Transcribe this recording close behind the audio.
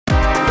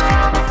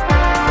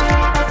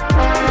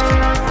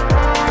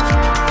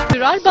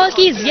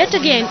R.Balki is yet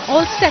again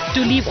all set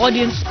to leave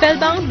audience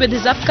spellbound with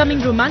his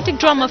upcoming romantic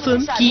drama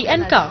film Ki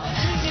and Ka.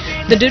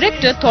 The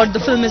director thought the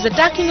film is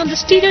attacking on the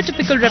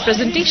stereotypical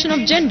representation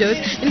of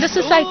genders in the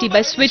society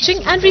by switching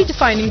and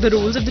redefining the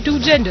roles of the two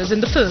genders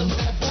in the film.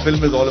 The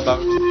film is all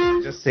about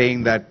just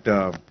saying that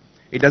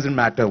it doesn't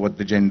matter what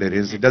the gender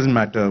is. It doesn't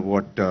matter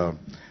what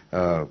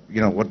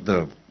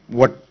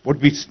what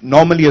we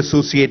normally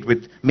associate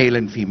with male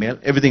and female.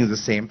 Everything is the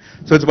same.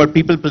 So it's about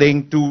people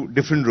playing two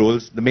different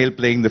roles, the male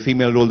playing the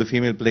female role, the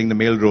female playing the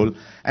male role,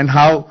 and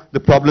how the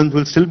problems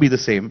will still be the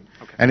same.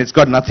 Okay. And it's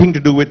got nothing to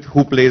do with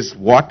who plays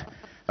what.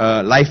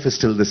 Life is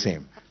still the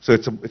same. So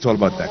it's all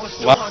about that.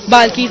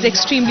 Balki is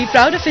extremely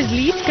proud of his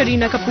leads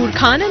Kareena Kapoor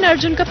Khan and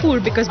Arjun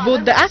Kapoor because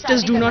both the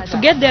actors do not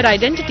forget their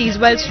identities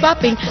while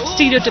swapping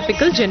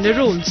stereotypical gender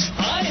roles.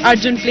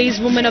 Arjun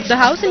plays woman of the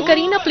house and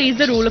Kareena plays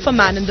the role of a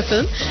man in the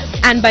film,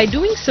 and by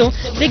doing so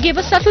they give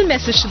a subtle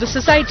message to the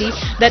society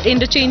that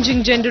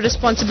interchanging gender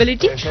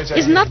responsibility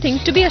is nothing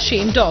to be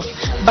ashamed of,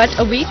 but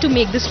a way to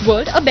make this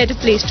world a better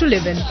place to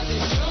live in.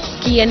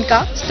 Ki and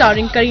Ka,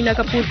 starring Kareena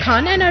Kapoor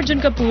Khan and Arjun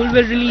Kapoor,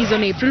 will release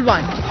on April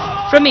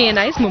 1. From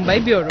ANI's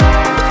Mumbai Bureau.